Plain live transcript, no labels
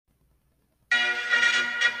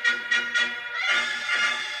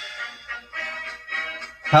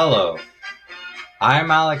Hello, I'm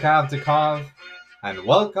Alek Avdikov, and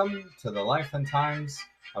welcome to the life and times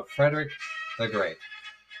of Frederick the Great.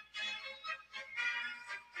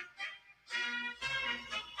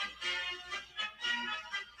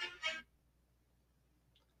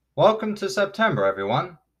 Welcome to September,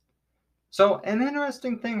 everyone. So, an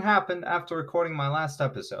interesting thing happened after recording my last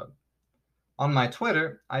episode. On my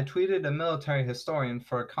Twitter, I tweeted a military historian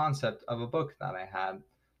for a concept of a book that I had,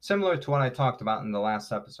 similar to what I talked about in the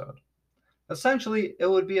last episode. Essentially, it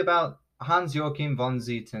would be about Hans Joachim von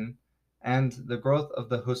Zieten and the growth of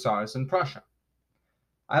the Hussars in Prussia.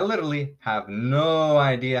 I literally have no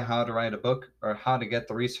idea how to write a book or how to get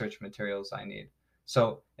the research materials I need.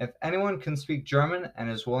 So, if anyone can speak German and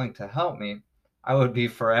is willing to help me, I would be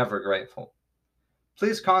forever grateful.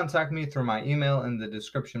 Please contact me through my email in the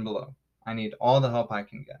description below. I need all the help I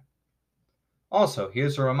can get. Also,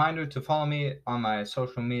 here's a reminder to follow me on my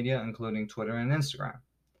social media, including Twitter and Instagram.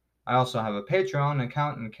 I also have a Patreon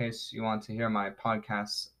account in case you want to hear my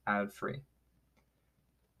podcasts ad-free.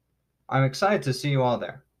 I'm excited to see you all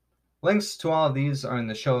there. Links to all of these are in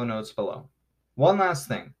the show notes below. One last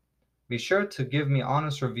thing. Be sure to give me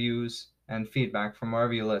honest reviews and feedback from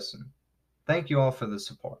wherever you listen. Thank you all for the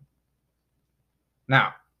support.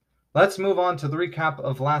 Now, let's move on to the recap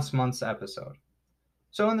of last month's episode.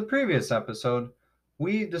 So in the previous episode,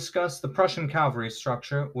 we discussed the Prussian cavalry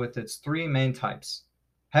structure with its three main types: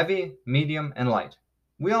 heavy, medium, and light.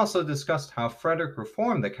 We also discussed how Frederick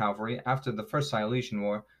reformed the cavalry after the First Silesian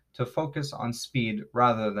War to focus on speed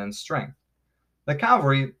rather than strength. The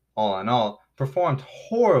cavalry, all in all, performed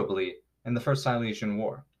horribly in the First Silesian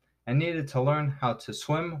War and needed to learn how to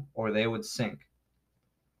swim or they would sink.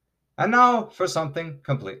 And now for something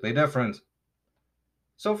completely different.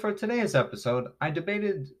 So for today's episode, I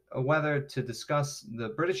debated whether to discuss the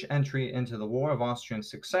British entry into the War of Austrian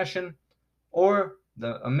Succession or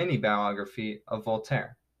a mini biography of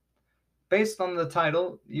Voltaire. Based on the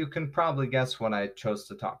title, you can probably guess what I chose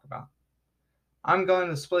to talk about. I'm going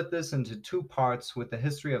to split this into two parts with the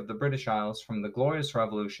history of the British Isles from the Glorious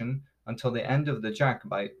Revolution until the end of the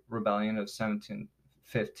Jacobite Rebellion of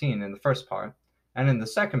 1715 in the first part, and in the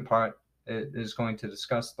second part, it is going to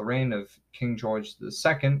discuss the reign of King George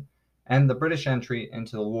II and the British entry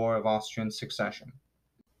into the War of Austrian Succession.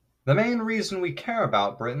 The main reason we care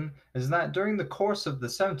about Britain is that during the course of the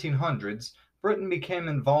 1700s, Britain became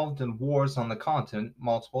involved in wars on the continent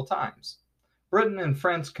multiple times. Britain and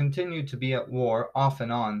France continued to be at war off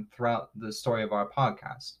and on throughout the story of our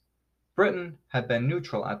podcast. Britain had been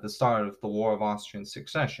neutral at the start of the War of Austrian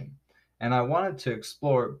Succession, and I wanted to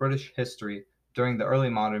explore British history during the early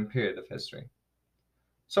modern period of history.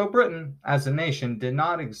 So Britain, as a nation, did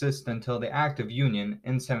not exist until the Act of Union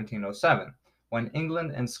in 1707, when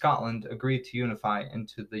England and Scotland agreed to unify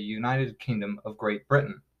into the United Kingdom of Great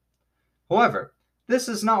Britain. However, this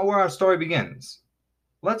is not where our story begins.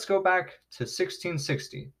 Let's go back to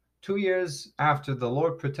 1660, 2 years after the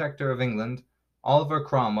Lord Protector of England, Oliver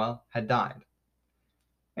Cromwell, had died.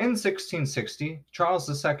 In 1660, Charles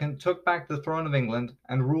II took back the throne of England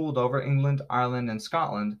and ruled over England, Ireland, and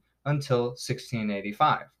Scotland until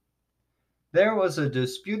 1685. There was a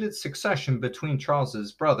disputed succession between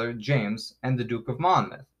Charles's brother, James, and the Duke of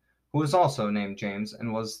Monmouth, who was also named James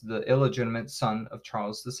and was the illegitimate son of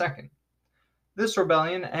Charles II. This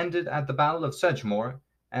rebellion ended at the Battle of Sedgemoor,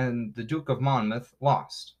 and the Duke of Monmouth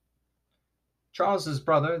lost. Charles's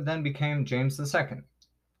brother then became James II.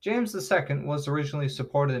 James II was originally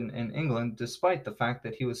supported in England despite the fact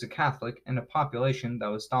that he was a Catholic in a population that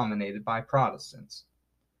was dominated by Protestants.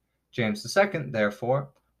 James II, therefore,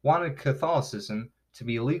 wanted Catholicism to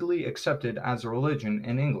be legally accepted as a religion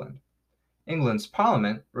in England. England's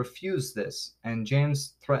Parliament refused this, and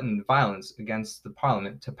James threatened violence against the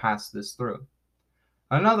Parliament to pass this through.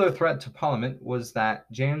 Another threat to Parliament was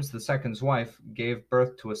that James II's wife gave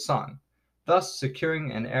birth to a son, thus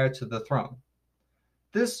securing an heir to the throne.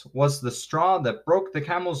 This was the straw that broke the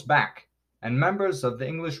camel's back, and members of the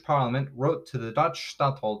English Parliament wrote to the Dutch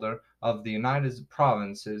Stadtholder of the United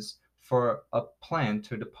Provinces for a plan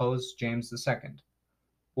to depose James II.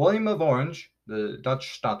 William of Orange, the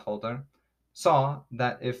Dutch Stadtholder, saw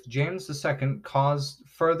that if James II caused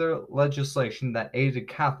further legislation that aided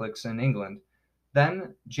Catholics in England,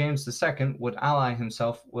 then James II would ally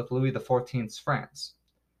himself with Louis XIV's France.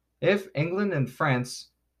 If England and France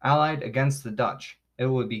allied against the Dutch, it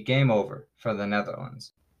would be game over for the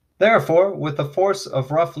Netherlands. Therefore, with a force of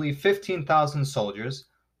roughly 15,000 soldiers,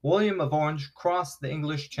 William of Orange crossed the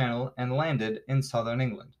English Channel and landed in southern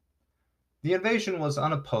England. The invasion was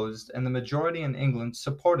unopposed, and the majority in England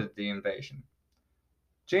supported the invasion.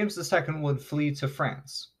 James II would flee to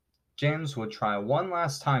France. James would try one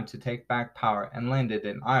last time to take back power and landed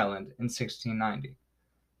in Ireland in 1690.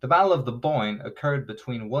 The Battle of the Boyne occurred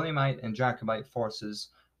between Williamite and Jacobite forces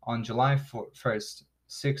on July 1st,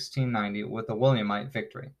 1690, with a Williamite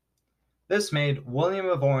victory. This made William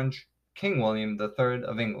of Orange King William III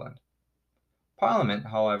of England. Parliament,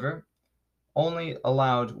 however, only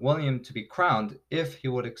allowed William to be crowned if he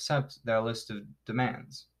would accept their list of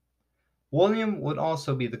demands. William would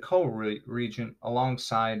also be the co-regent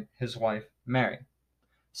alongside his wife Mary.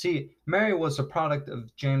 See, Mary was a product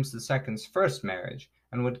of James II's first marriage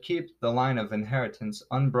and would keep the line of inheritance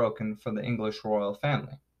unbroken for the English royal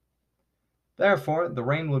family. Therefore, the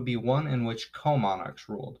reign would be one in which co-monarchs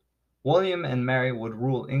ruled. William and Mary would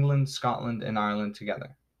rule England, Scotland, and Ireland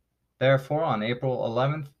together. Therefore, on April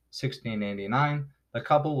 11th, 1689, the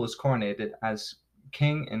couple was coronated as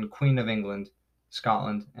King and Queen of England,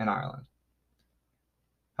 Scotland, and Ireland.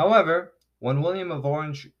 However, when William of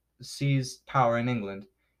Orange seized power in England,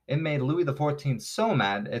 it made Louis XIV so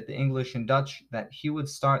mad at the English and Dutch that he would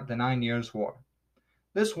start the 9 Years' War.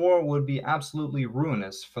 This war would be absolutely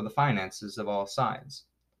ruinous for the finances of all sides.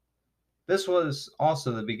 This was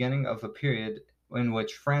also the beginning of a period in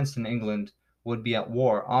which France and England would be at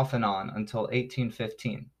war off and on until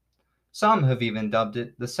 1815. Some have even dubbed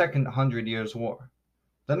it the Second 100 Years' War.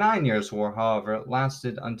 The 9 Years' War, however,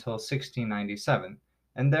 lasted until 1697,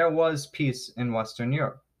 and there was peace in Western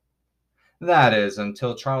Europe. That is,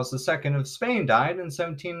 until Charles II of Spain died in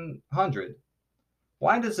 1700.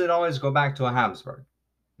 Why does it always go back to a Habsburg?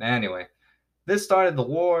 Anyway, this started the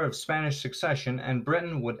War of Spanish Succession, and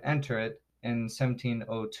Britain would enter it in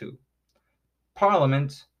 1702.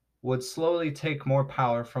 Parliament would slowly take more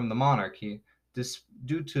power from the monarchy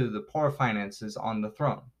due to the poor finances on the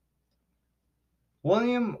throne.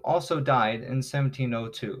 William also died in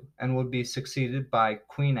 1702 and would be succeeded by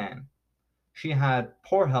Queen Anne. She had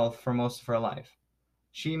poor health for most of her life.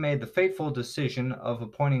 She made the fateful decision of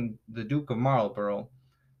appointing the Duke of Marlborough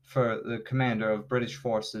for the commander of British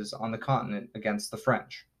forces on the continent against the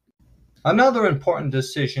French. Another important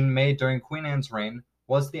decision made during Queen Anne's reign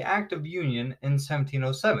was the Act of Union in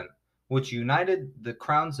 1707, which united the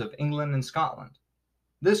crowns of England and Scotland.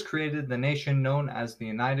 This created the nation known as the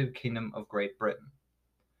United Kingdom of Great Britain.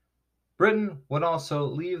 Britain would also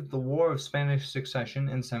leave the War of Spanish Succession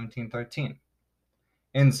in 1713.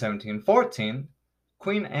 In 1714,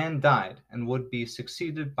 Queen Anne died and would be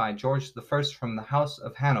succeeded by George I from the House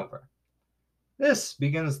of Hanover. This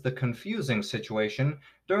begins the confusing situation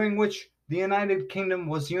during which the United Kingdom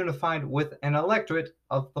was unified with an electorate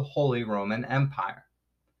of the Holy Roman Empire.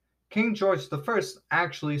 King George I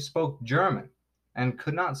actually spoke German and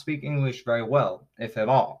could not speak English very well, if at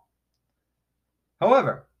all.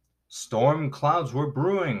 However, storm clouds were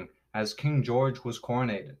brewing as King George was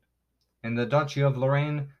coronated. In the Duchy of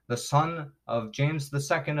Lorraine, the son of James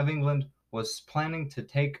II of England was planning to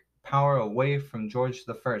take power away from George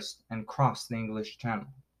I and cross the English Channel.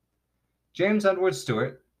 James Edward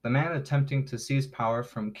Stuart, the man attempting to seize power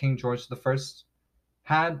from King George I,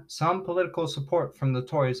 had some political support from the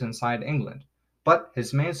Tories inside England, but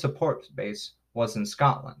his main support base was in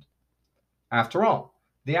Scotland. After all,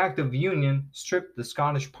 the Act of Union stripped the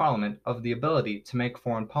Scottish Parliament of the ability to make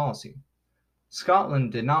foreign policy.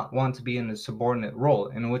 Scotland did not want to be in a subordinate role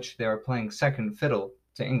in which they were playing second fiddle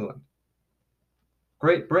to England.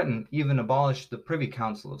 Great Britain even abolished the Privy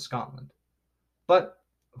Council of Scotland. But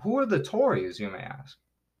who are the Tories, you may ask?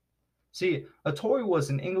 See, a Tory was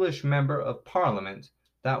an English member of Parliament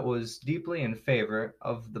that was deeply in favor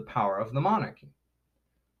of the power of the monarchy.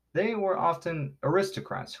 They were often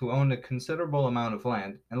aristocrats who owned a considerable amount of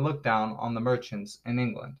land and looked down on the merchants in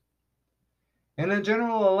England. In a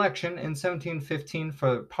general election in 1715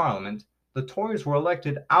 for Parliament, the Tories were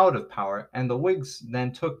elected out of power, and the Whigs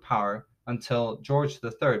then took power until George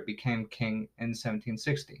III became king in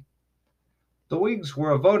 1760. The Whigs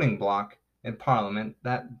were a voting bloc in Parliament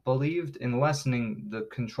that believed in lessening the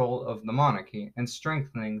control of the monarchy and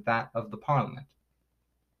strengthening that of the Parliament.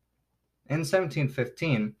 In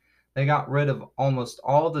 1715, they got rid of almost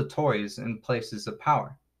all the Tories in places of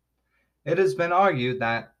power. It has been argued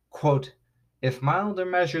that, quote, if milder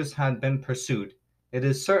measures had been pursued, it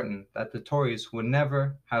is certain that the Tories would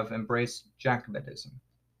never have embraced Jacobitism.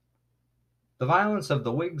 The violence of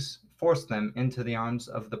the Whigs forced them into the arms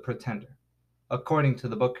of the Pretender, according to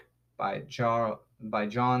the book by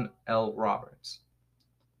John L. Roberts.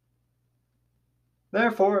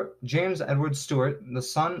 Therefore, James Edward Stuart, the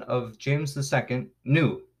son of James II,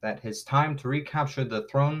 knew that his time to recapture the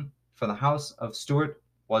throne for the House of Stuart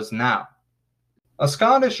was now. A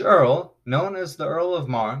Scottish earl, known as the Earl of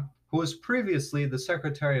Mar, who was previously the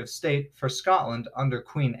Secretary of State for Scotland under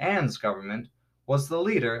Queen Anne's government, was the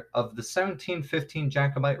leader of the 1715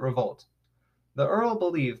 Jacobite revolt. The Earl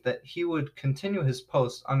believed that he would continue his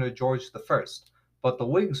post under George I, but the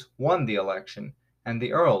Whigs won the election, and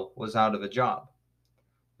the Earl was out of a job.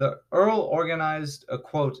 The Earl organized a,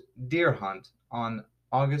 quote, deer hunt on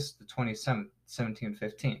August 27,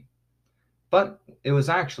 1715. But it was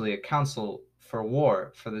actually a council for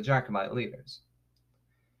war for the Jacobite leaders.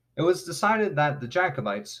 It was decided that the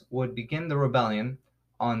Jacobites would begin the rebellion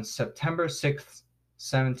on September 6,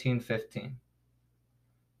 1715.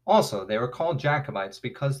 Also, they were called Jacobites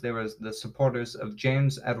because they were the supporters of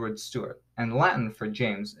James Edward Stuart, and Latin for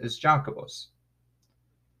James is Jacobus.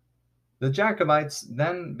 The Jacobites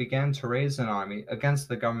then began to raise an army against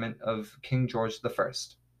the government of King George I.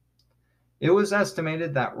 It was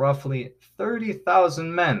estimated that roughly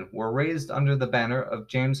 30,000 men were raised under the banner of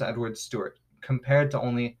James Edward Stuart, compared to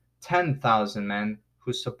only 10,000 men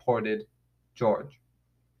who supported George.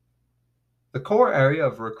 The core area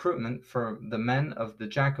of recruitment for the men of the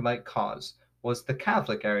Jacobite cause was the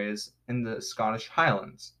Catholic areas in the Scottish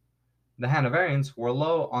Highlands. The Hanoverians were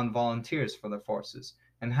low on volunteers for their forces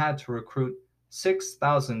and had to recruit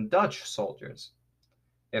 6,000 Dutch soldiers.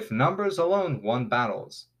 If numbers alone won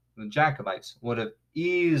battles, the Jacobites would have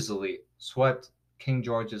easily swept King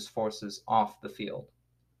George's forces off the field.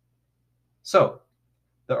 So,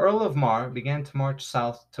 the Earl of Mar began to march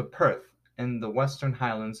south to Perth in the Western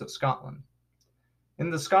Highlands of Scotland. In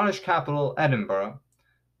the Scottish capital, Edinburgh,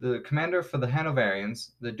 the commander for the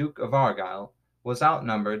Hanoverians, the Duke of Argyll, was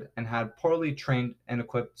outnumbered and had poorly trained and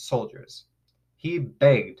equipped soldiers. He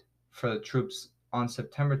begged for the troops on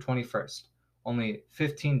September 21st, only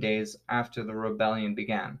 15 days after the rebellion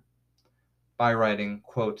began, by writing,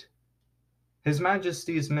 quote, His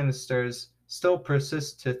Majesty's ministers still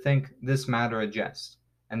persist to think this matter a jest,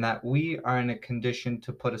 and that we are in a condition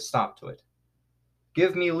to put a stop to it.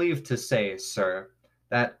 Give me leave to say, sir,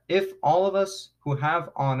 that if all of us who have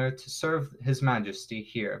honor to serve His Majesty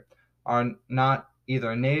here are not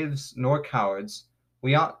either knaves nor cowards,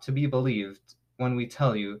 we ought to be believed when we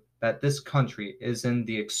tell you that this country is in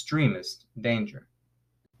the extremest danger.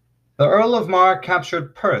 The Earl of Mar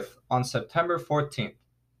captured Perth on September 14th.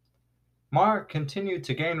 Mar continued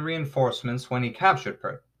to gain reinforcements when he captured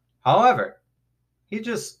Perth. However, he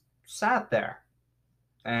just sat there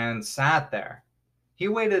and sat there. He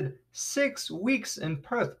waited 6 weeks in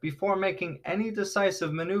Perth before making any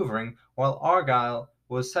decisive maneuvering while Argyll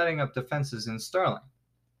was setting up defenses in Stirling.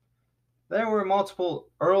 There were multiple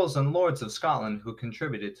earls and lords of Scotland who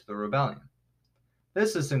contributed to the rebellion.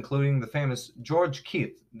 This is including the famous George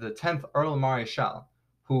Keith, the 10th Earl Marischal,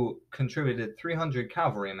 who contributed 300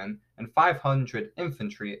 cavalrymen and 500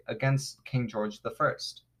 infantry against King George I.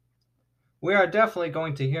 We are definitely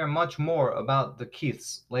going to hear much more about the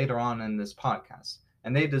Keiths later on in this podcast,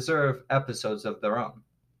 and they deserve episodes of their own.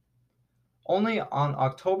 Only on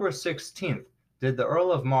October 16th did the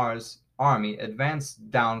Earl of Mar's army advance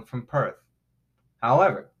down from Perth.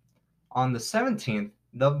 However, on the 17th,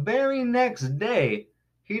 the very next day,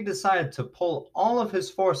 he decided to pull all of his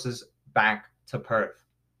forces back to Perth.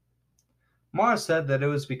 Mar said that it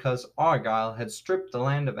was because Argyll had stripped the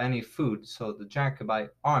land of any food, so the Jacobite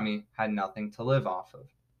army had nothing to live off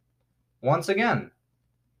of. Once again,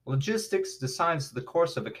 logistics decides the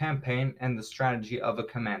course of a campaign and the strategy of a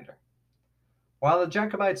commander. While the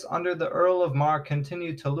Jacobites under the Earl of Mar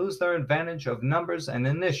continued to lose their advantage of numbers and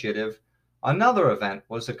initiative, another event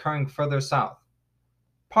was occurring further south.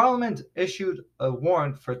 Parliament issued a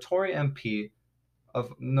warrant for Tory MP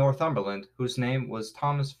of Northumberland, whose name was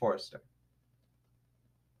Thomas Forster.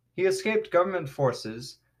 He escaped government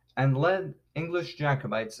forces and led English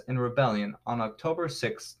Jacobites in rebellion on October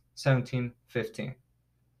 6, 1715.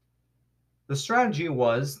 The strategy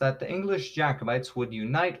was that the English Jacobites would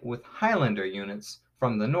unite with Highlander units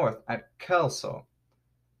from the north at Kelso,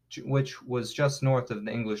 which was just north of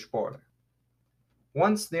the English border.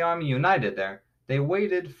 Once the army united there, they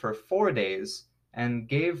waited for 4 days and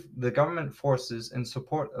gave the government forces in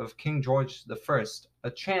support of King George I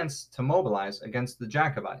a chance to mobilize against the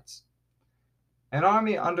Jacobites. An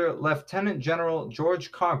army under Lieutenant General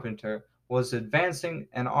George Carpenter was advancing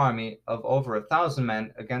an army of over 1,000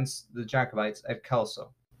 men against the Jacobites at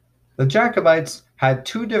Kelso. The Jacobites had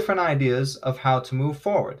two different ideas of how to move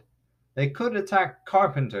forward. They could attack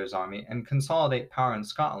Carpenter's army and consolidate power in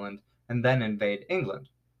Scotland and then invade England.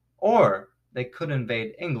 Or they could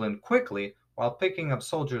invade England quickly while picking up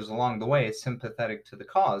soldiers along the way sympathetic to the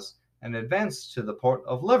cause and advance to the port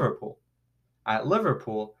of Liverpool. At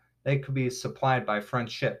Liverpool, they could be supplied by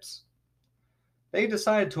French ships. They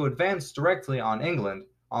decided to advance directly on England,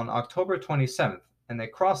 on October 27th, and they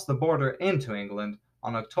crossed the border into England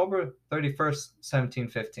on October 31st,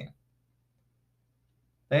 1715.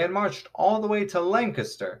 They had marched all the way to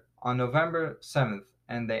Lancaster on November 7th,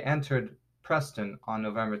 and they entered Preston on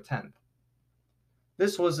November 10th.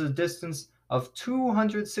 This was a distance of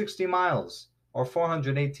 260 miles, or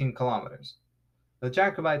 418 kilometers. The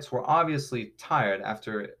Jacobites were obviously tired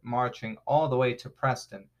after marching all the way to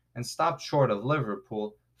Preston and stopped short of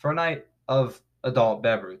Liverpool for a night of adult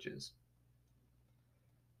beverages.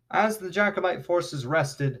 As the Jacobite forces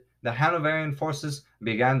rested, the Hanoverian forces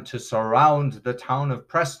began to surround the town of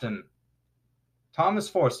Preston. Thomas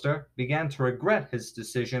Forster began to regret his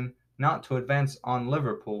decision not to advance on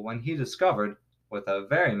Liverpool when he discovered, with a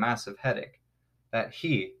very massive headache, that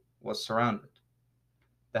he was surrounded.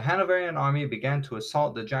 The Hanoverian army began to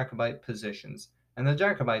assault the Jacobite positions, and the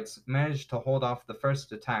Jacobites managed to hold off the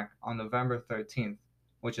first attack on November 13th,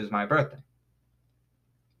 which is my birthday.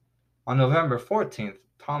 On November 14th,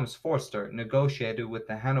 Thomas Forster negotiated with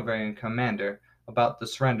the Hanoverian commander about the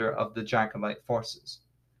surrender of the Jacobite forces.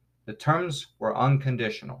 The terms were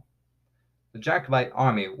unconditional. The Jacobite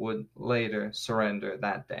army would later surrender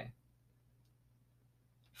that day.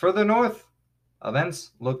 Further north,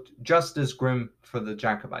 events looked just as grim for the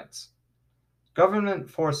Jacobites. Government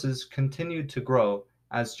forces continued to grow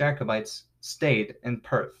as Jacobites stayed in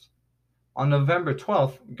Perth. On November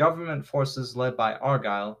 12th, government forces led by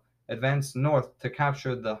Argyll advanced north to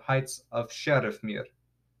capture the heights of Sheriffmuir.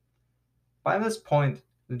 By this point,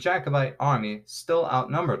 the Jacobite army still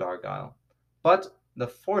outnumbered Argyll, but the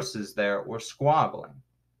forces there were squabbling.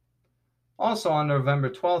 Also on November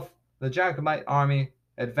 12th, the Jacobite army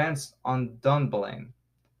advanced on Dunblane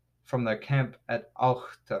from their camp at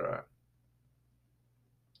Auchterarder.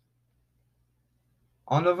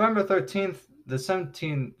 On November 13th,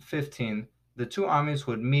 1715, the two armies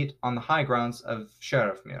would meet on the high grounds of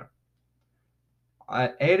Sheriffmuir.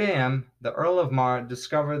 At 8 a.m., the Earl of Mar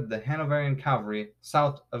discovered the Hanoverian cavalry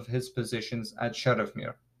south of his positions at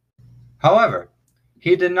Sheriffmuir. However,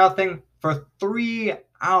 he did nothing for 3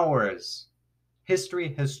 hours.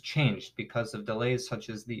 History has changed because of delays such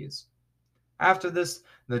as these. After this,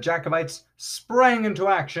 the Jacobites sprang into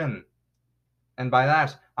action. And by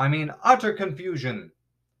that, I mean utter confusion.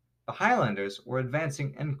 The Highlanders were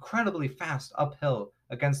advancing incredibly fast uphill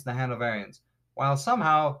against the Hanoverians, while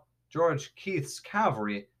somehow George Keith's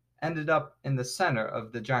cavalry ended up in the center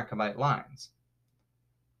of the Jacobite lines.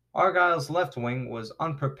 Argyll's left wing was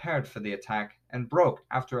unprepared for the attack and broke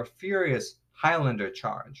after a furious Highlander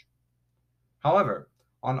charge. However,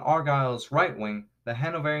 on Argyll's right wing, the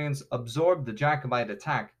Hanoverians absorbed the Jacobite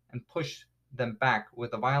attack and pushed them back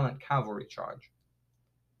with a violent cavalry charge.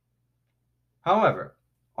 However,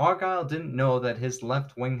 Argyll didn't know that his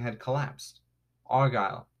left wing had collapsed.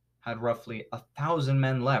 Argyll had roughly 1,000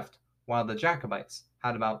 men left, while the Jacobites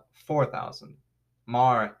had about 4,000.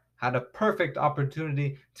 Mar had a perfect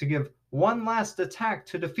opportunity to give one last attack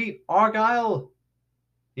to defeat Argyll.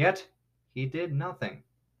 Yet, he did nothing.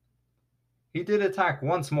 He did attack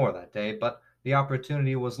once more that day, but the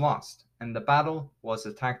opportunity was lost, and the battle was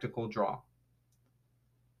a tactical draw.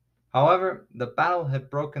 However, the battle had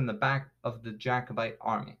broken the back of the Jacobite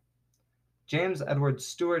army. James Edward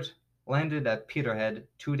Stuart landed at Peterhead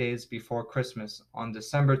 2 days before Christmas on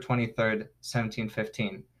December 23,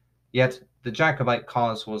 1715, yet the Jacobite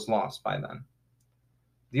cause was lost by then.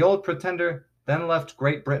 The Old Pretender then left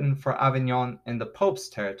Great Britain for Avignon in the Pope's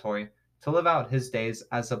territory to live out his days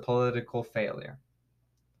as a political failure.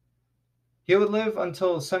 He would live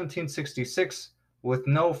until 1766 with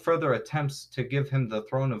no further attempts to give him the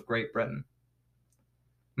throne of Great Britain.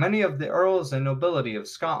 Many of the earls and nobility of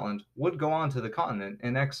Scotland would go on to the continent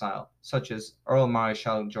in exile, such as Earl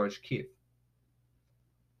Marischal George Keith.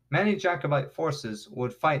 Many Jacobite forces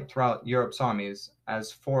would fight throughout Europe's armies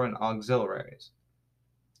as foreign auxiliaries.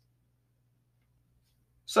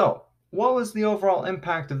 So, what was the overall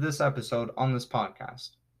impact of this episode on this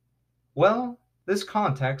podcast? Well, this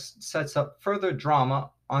context sets up further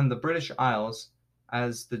drama on the British Isles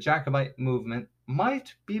as the Jacobite movement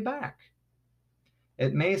might be back.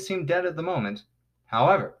 It may seem dead at the moment.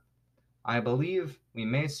 However, I believe we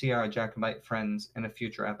may see our Jacobite friends in a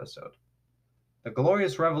future episode. The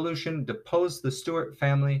Glorious Revolution deposed the Stuart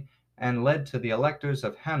family and led to the electors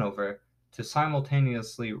of Hanover to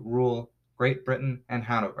simultaneously rule Great Britain and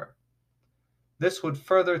Hanover. This would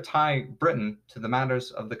further tie Britain to the matters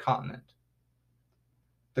of the continent.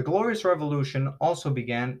 The Glorious Revolution also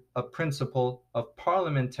began a principle of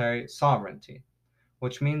parliamentary sovereignty,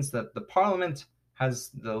 which means that the Parliament has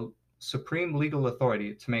the supreme legal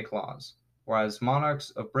authority to make laws, whereas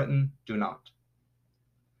monarchs of Britain do not.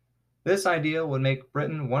 This idea would make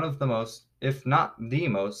Britain one of the most, if not the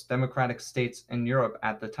most, democratic states in Europe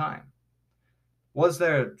at the time. Was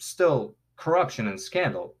there still corruption and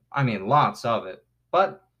scandal? I mean, lots of it.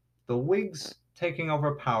 But the Whigs taking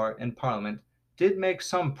over power in Parliament did make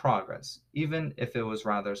some progress, even if it was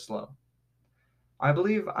rather slow. I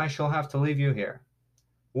believe I shall have to leave you here.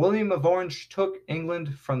 William of Orange took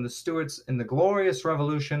England from the Stuarts in the Glorious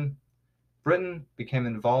Revolution. Britain became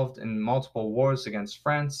involved in multiple wars against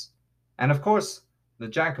France, and of course, the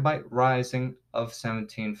Jacobite Rising of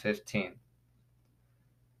 1715.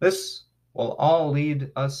 This will all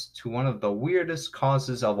lead us to one of the weirdest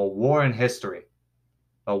causes of a war in history,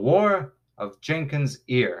 the War of Jenkins'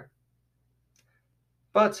 Ear.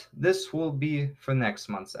 But this will be for next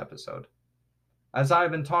month's episode. As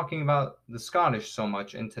I've been talking about the Scottish so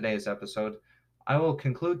much in today's episode, I will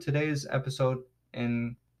conclude today's episode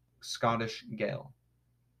in Scottish Gael.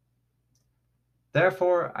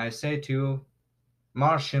 Therefore, I say to you,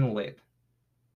 Mar sin Laib.